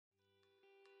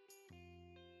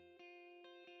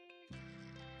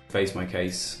Face My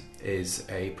Case is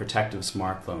a protective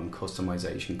smartphone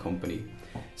customization company.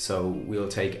 So we'll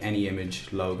take any image,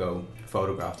 logo,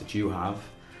 photograph that you have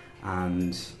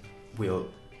and we'll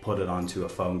put it onto a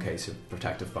phone case, a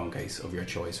protective phone case of your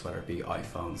choice, whether it be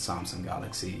iPhone, Samsung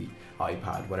Galaxy,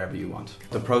 iPad, whatever you want.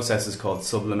 The process is called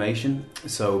sublimation.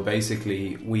 So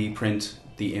basically we print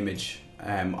the image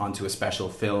onto a special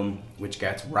film which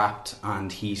gets wrapped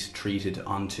and heat treated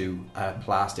onto a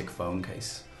plastic phone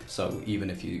case. So even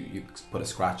if you put a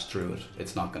scratch through it,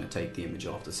 it's not going to take the image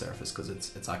off the surface because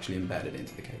it's actually embedded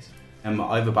into the case.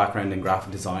 I have a background in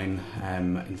graphic design,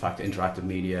 in fact interactive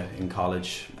media in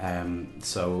college, and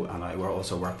I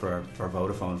also worked for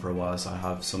Vodafone for a while, so I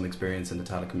have some experience in the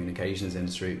telecommunications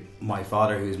industry. My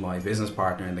father, who's my business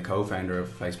partner and the co-founder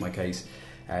of Face My Case,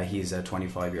 he's a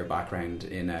 25-year background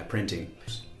in printing.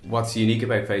 What's unique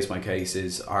about Face My Case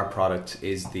is our product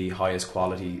is the highest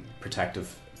quality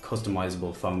protective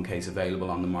customizable phone case available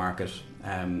on the market.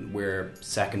 We're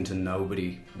second to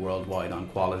nobody worldwide on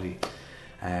quality.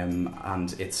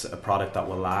 And it's a product that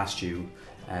will last you,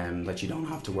 that you don't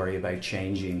have to worry about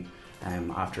changing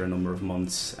after a number of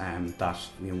months.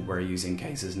 We're using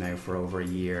cases now for over a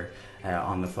year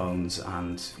on the phones,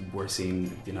 and we're seeing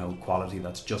quality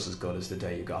that's just as good as the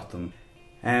day you got them.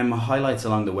 Highlights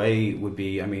along the way would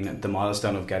be, the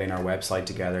milestone of getting our website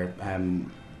together.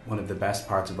 One of the best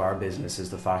parts of our business is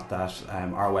the fact that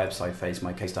our website,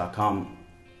 photgraogh.com,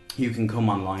 you can come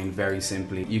online very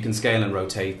simply. You can scale and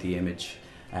rotate the image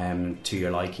to your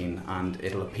liking, and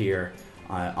it'll appear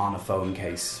on a phone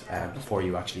case before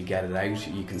you actually get it out.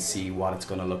 You can see what it's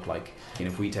going to look like. And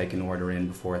if we take an order in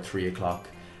before 3 o'clock,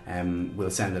 we'll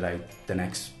send it out the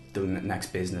next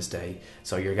business day,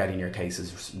 so you're getting your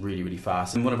cases really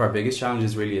fast. And one of our biggest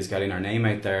challenges really is getting our name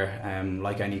out there.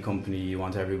 Like any company, you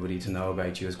want everybody to know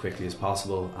about you as quickly as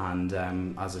possible, and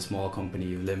as a small company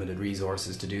you've limited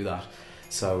resources to do that.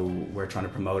 So we're trying to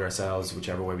promote ourselves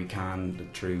whichever way we can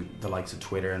through the likes of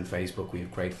Twitter and Facebook. We have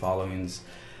great followings.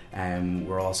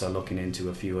 We're also looking into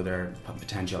a few other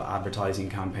potential advertising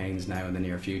campaigns now in the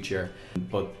near future.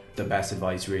 But the best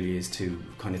advice really is to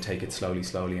kind of take it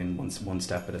slowly and one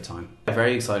step at a time.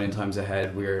 Very exciting times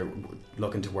ahead. We're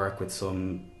looking to work with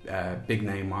some big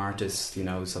name artists,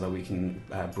 so that we can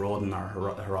broaden our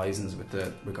horizons with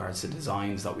regards to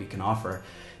designs that we can offer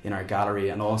in our gallery,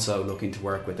 and also looking to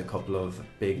work with a couple of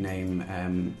big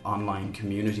name online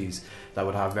communities that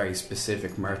would have very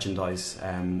specific merchandise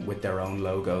with their own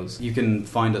logos. You can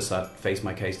find us at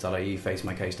facemycase.ie,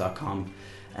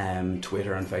 facemycase.com,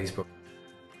 Twitter and Facebook.